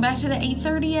 I'm going back to the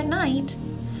 8:30 at night.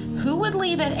 Who would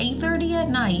leave at 8:30 at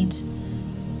night,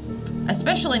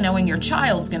 especially knowing your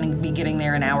child's going to be getting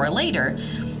there an hour later,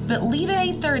 but leave at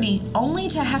 8:30 only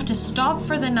to have to stop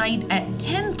for the night at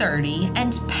 10:30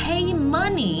 and pay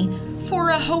money for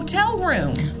a hotel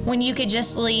room? When you could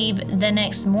just leave the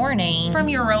next morning from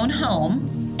your own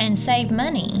home and save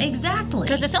money. Exactly.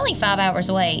 Because it's only 5 hours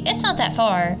away. It's not that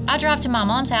far. I drive to my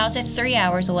mom's house. It's 3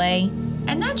 hours away.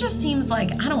 And that just seems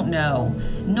like, I don't know,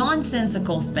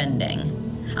 nonsensical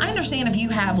spending. I understand if you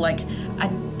have a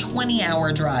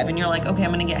 20-hour drive and you're like, okay,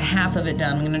 I'm going to get half of it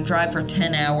done. I'm going to drive for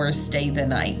 10 hours, stay the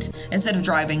night, instead of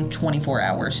driving 24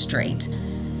 hours straight.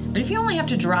 But if you only have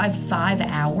to drive 5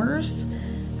 hours,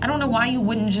 I don't know why you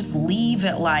wouldn't just leave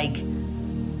at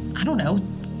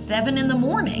 7 in the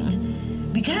morning.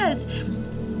 Because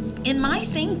in my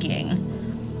thinking,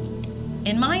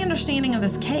 in my understanding of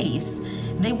this case,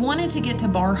 they wanted to get to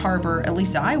Bar Harbor, at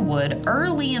least I would,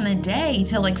 early in the day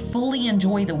to fully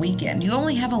enjoy the weekend. You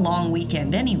only have a long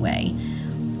weekend anyway.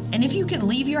 And if you could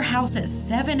leave your house at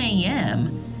 7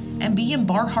 a.m. and be in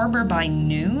Bar Harbor by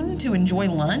noon to enjoy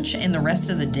lunch and the rest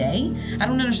of the day, I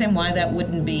don't understand why that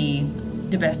wouldn't be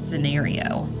the best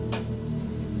scenario.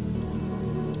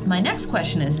 My next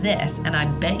question is this, and I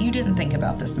bet you didn't think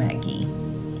about this, Maggie,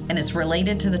 and it's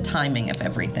related to the timing of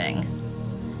everything.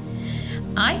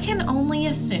 I can only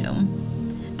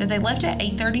assume that they left at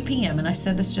 8:30 p.m., and I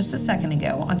said this just a second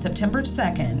ago, on September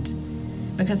 2nd,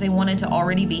 because they wanted to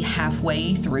already be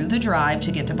halfway through the drive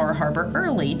to get to Bar Harbor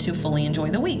early to fully enjoy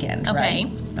the weekend, okay.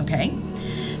 Right? Okay.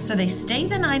 So they stayed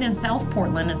the night in South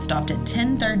Portland and stopped at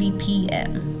 10:30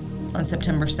 p.m. on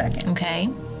September 2nd. Okay.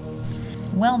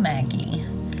 Well, Maggie,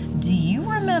 do you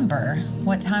remember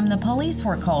what time the police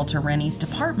were called to Rennie's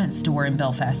department store in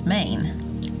Belfast, Maine?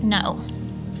 No.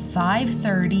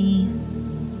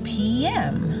 5:30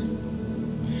 p.m.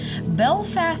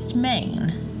 Belfast, Maine,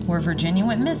 where Virginia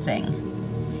went missing,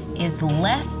 is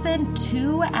less than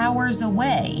 2 hours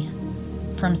away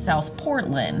from South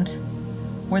Portland,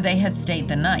 where they had stayed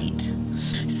the night.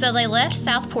 So they left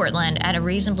South Portland at a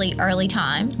reasonably early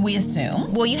time. We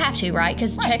assume. Well, you have to, right?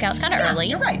 Because checkout's kind of early.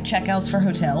 You're right. Checkouts for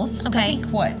hotels. Okay. I think,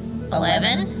 what?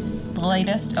 11? The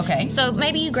latest? Okay. So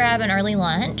maybe you grab an early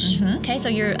lunch. Okay, so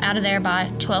you're out of there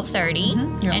by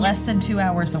 12:30. You're less than 2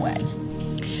 hours away.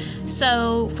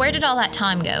 So where did all that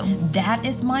time go? That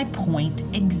is my point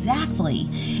exactly.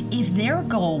 If their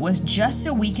goal was just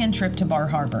a weekend trip to Bar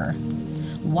Harbor,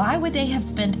 why would they have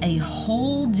spent a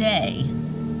whole day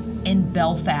in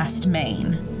Belfast,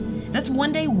 Maine? That's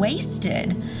one day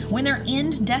wasted when their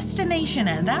end destination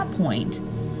at that point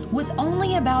was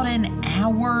only about an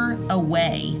hour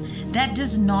away. That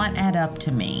does not add up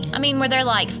to me. I mean, were there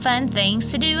like fun things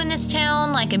to do in this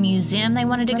town, like a museum they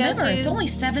wanted to go to? It's only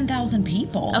 7,000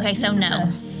 people. Okay, so this no. is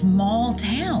a small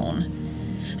town.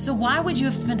 So why would you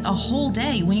have spent a whole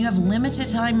day when you have limited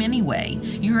time anyway?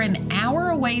 You're an hour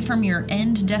away from your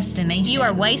end destination. You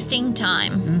are wasting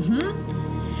time.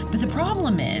 But the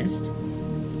problem is,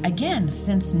 again,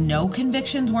 since no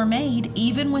convictions were made,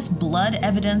 even with blood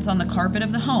evidence on the carpet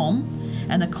of the home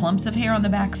and the clumps of hair on the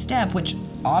back step, which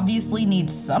obviously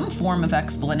needs some form of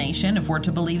explanation if we're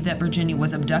to believe that Virginia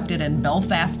was abducted in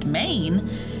Belfast, Maine,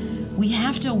 we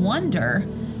have to wonder,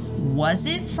 was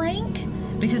it Frank?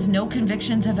 Because no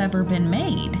convictions have ever been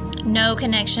made. No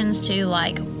connections to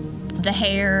like the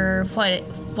hair,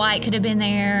 why it could have been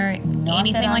there, anything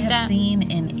like that? Not that I have seen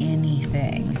in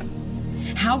anything.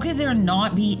 How could there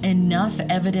not be enough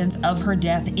evidence of her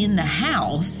death in the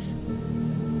house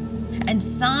and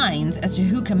signs as to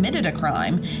who committed a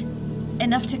crime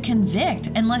enough to convict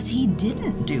unless he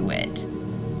didn't do it?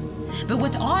 But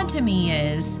what's odd to me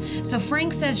is, so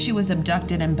Frank says she was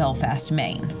abducted in Belfast,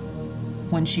 Maine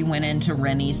when she went into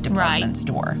Rennie's department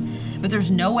store. But there's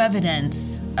no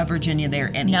evidence of Virginia there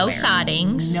anywhere. No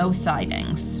sightings. No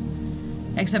sightings.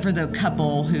 Except for the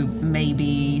couple who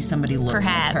maybe somebody looked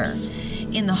like her.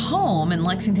 In the home in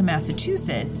Lexington,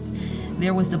 Massachusetts,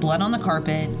 there was the blood on the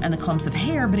carpet and the clumps of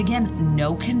hair, but again,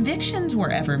 no convictions were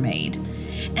ever made.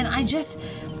 And I guess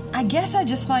I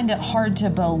just find it hard to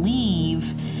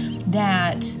believe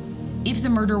that if the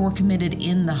murder were committed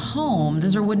in the home, that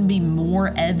there wouldn't be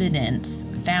more evidence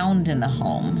found in the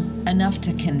home enough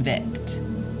to convict.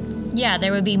 Yeah,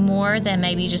 there would be more than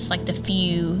maybe just like the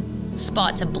few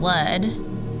spots of blood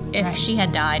if she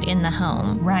had died in the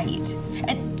home. Right.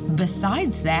 And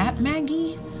besides that,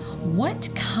 Maggie, what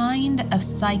kind of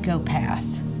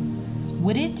psychopath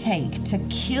would it take to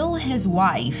kill his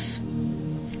wife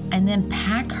and then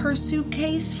pack her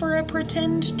suitcase for a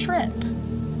pretend trip?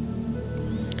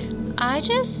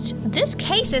 This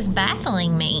case is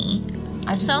baffling me.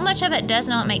 So much of it does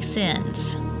not make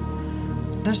sense.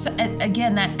 There's,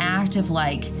 again, that act of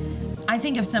like, I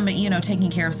think of somebody,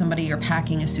 taking care of somebody or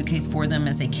packing a suitcase for them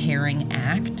as a caring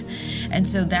act. And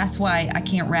so that's why I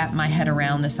can't wrap my head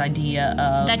around this idea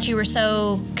of... That you were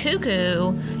so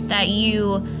cuckoo that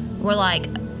you were like,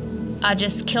 I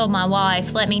just killed my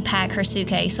wife, let me pack her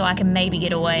suitcase so I can maybe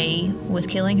get away with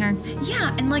killing her.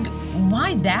 Yeah, and like,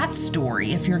 why that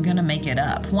story if you're going to make it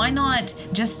up? Why not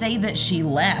just say that she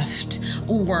left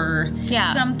or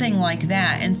something like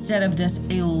that instead of this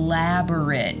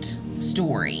elaborate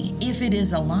story, if it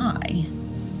is a lie?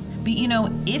 But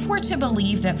if we're to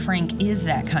believe that Frank is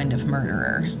that kind of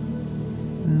murderer,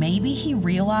 maybe he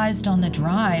realized on the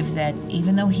drive that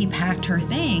even though he packed her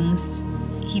things,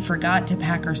 he forgot to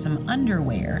pack her some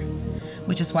underwear,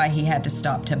 which is why he had to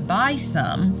stop to buy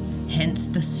some, hence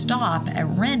the stop at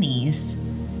Rennie's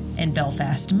in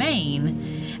Belfast,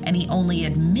 Maine, and he only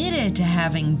admitted to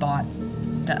having bought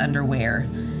the underwear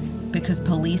because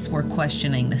police were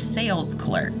questioning the sales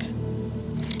clerk.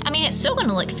 I mean, it's still going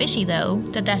to look fishy, though,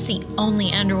 that that's the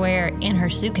only underwear in her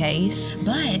suitcase.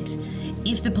 But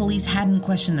if the police hadn't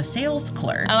questioned the sales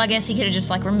clerk... Oh, I guess he could have just,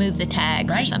 removed the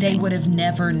tags or something. They would have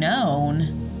never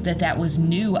known that was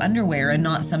new underwear and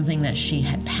not something that she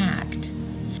had packed.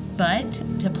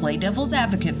 But, to play devil's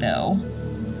advocate, though,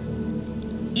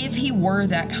 if he were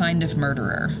that kind of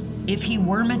murderer, if he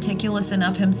were meticulous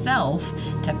enough himself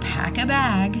to pack a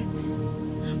bag,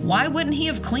 why wouldn't he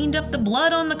have cleaned up the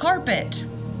blood on the carpet?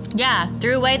 Yeah,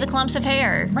 threw away the clumps of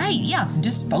hair. Right, yeah,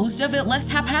 disposed of it less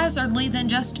haphazardly than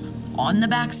just on the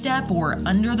back step or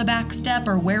under the back step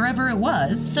or wherever it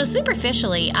was. So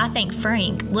superficially, I think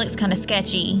Frank looks kind of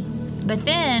sketchy. But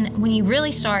then when you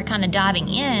really start kind of diving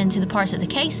into the parts of the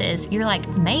cases, you're like,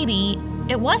 maybe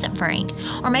it wasn't Frank.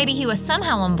 Or maybe he was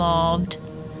somehow involved,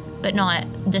 but not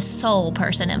the sole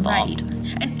person involved.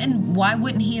 Right. And why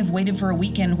wouldn't he have waited for a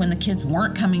weekend when the kids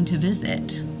weren't coming to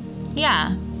visit?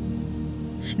 Yeah.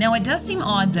 Now, it does seem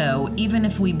odd, though, even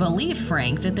if we believe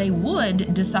Frank, that they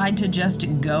would decide to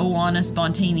just go on a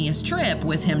spontaneous trip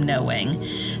with him knowing.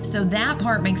 So that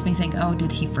part makes me think, oh,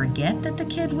 did he forget that the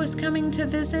kid was coming to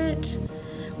visit?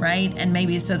 Right? And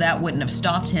maybe so that wouldn't have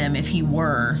stopped him if he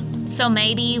were. So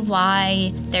maybe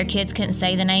why their kids couldn't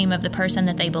say the name of the person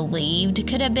that they believed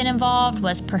could have been involved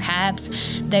was perhaps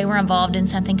they were involved in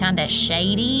something kind of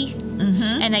shady,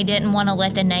 and they didn't want to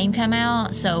let the name come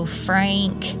out. So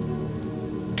Frank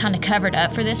kind of covered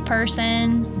up for this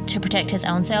person to protect his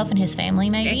own self and his family,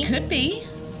 maybe? It could be.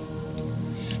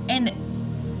 And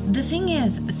the thing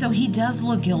is, so he does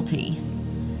look guilty.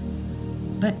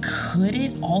 But could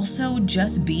it also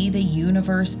just be the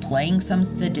universe playing some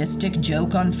sadistic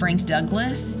joke on Frank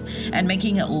Douglas and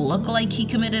making it look like he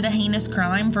committed a heinous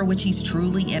crime for which he's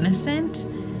truly innocent?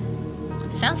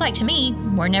 Sounds like to me,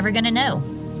 we're never going to know.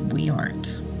 We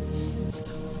aren't.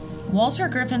 Walter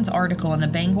Griffin's article in the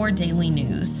Bangor Daily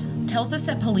News tells us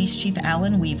that Police Chief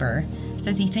Alan Weaver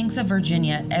says he thinks of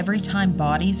Virginia every time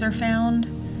bodies are found,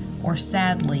 or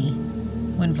sadly,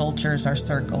 when vultures are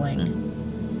circling.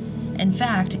 In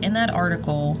fact, in that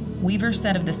article, Weaver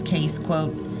said of this case,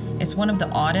 quote, "It's one of the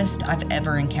oddest I've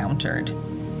ever encountered.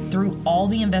 Through all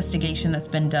the investigation that's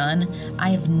been done, I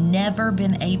have never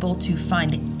been able to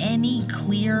find any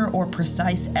clear or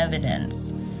precise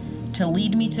evidence to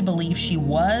lead me to believe she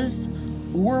was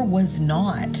or was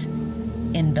not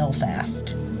in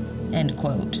Belfast," end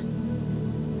quote.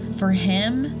 For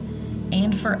him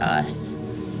and for us,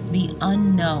 the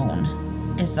unknown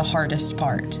is the hardest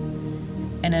part.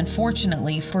 And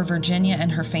unfortunately for Virginia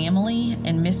and her family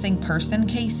in missing person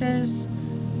cases,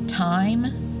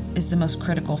 time is the most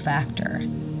critical factor.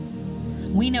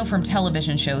 We know from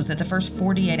television shows that the first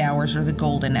 48 hours are the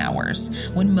golden hours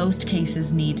when most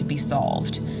cases need to be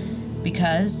solved.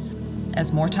 Because,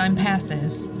 as more time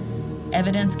passes,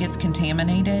 evidence gets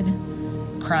contaminated,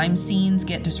 crime scenes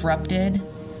get disrupted,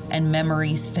 and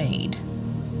memories fade.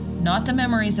 Not the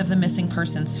memories of the missing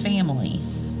person's family.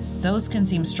 Those can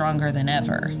seem stronger than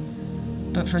ever.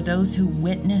 But for those who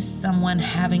witness someone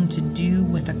having to do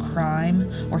with a crime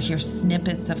or hear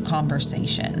snippets of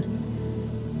conversation.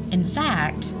 In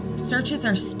fact, searches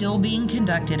are still being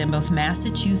conducted in both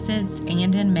Massachusetts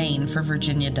and in Maine for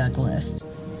Virginia Douglas.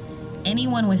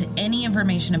 Anyone with any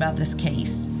information about this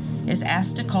case is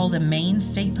asked to call the Maine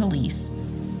State Police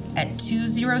at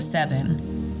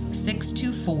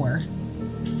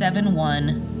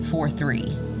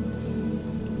 207-624-7143.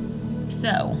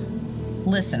 So,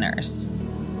 listeners,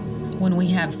 when we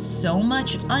have so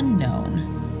much unknown,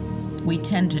 we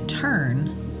tend to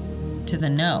turn to the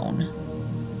known.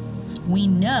 We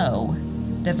know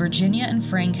that Virginia and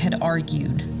Frank had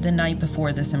argued the night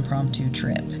before this impromptu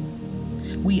trip.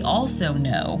 We also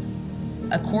know,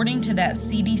 according to that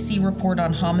CDC report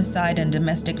on homicide and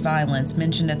domestic violence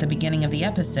mentioned at the beginning of the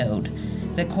episode,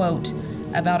 that, quote,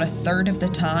 about a third of the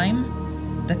time,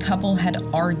 the couple had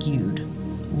argued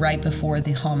right before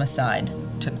the homicide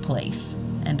took place,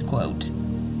 end quote.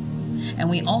 And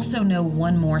we also know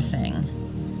one more thing.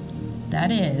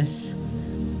 That is,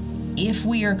 if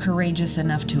we are courageous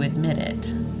enough to admit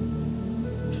it,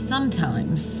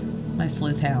 sometimes, my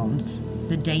sleuth hounds,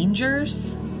 the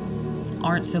dangers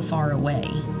aren't so far away.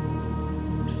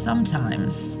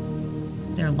 Sometimes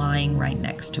they're lying right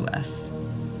next to us.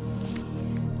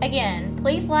 Again,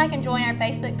 please like and join our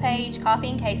Facebook page,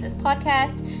 Coffee and Cases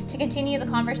Podcast, to continue the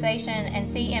conversation and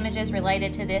see images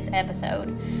related to this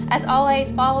episode. As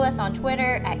always, follow us on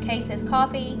Twitter at Cases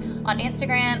Coffee, on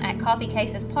Instagram at Coffee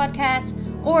Cases Podcast,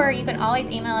 or you can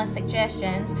always email us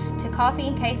suggestions to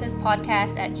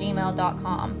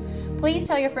coffeeandcasespodcast@gmail.com. Please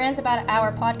tell your friends about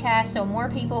our podcast so more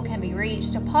people can be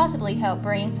reached to possibly help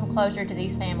bring some closure to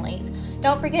these families.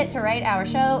 Don't forget to rate our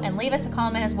show and leave us a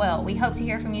comment as well. We hope to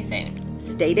hear from you soon.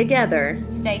 Stay together.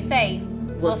 Stay safe.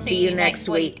 We'll see you next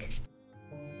week.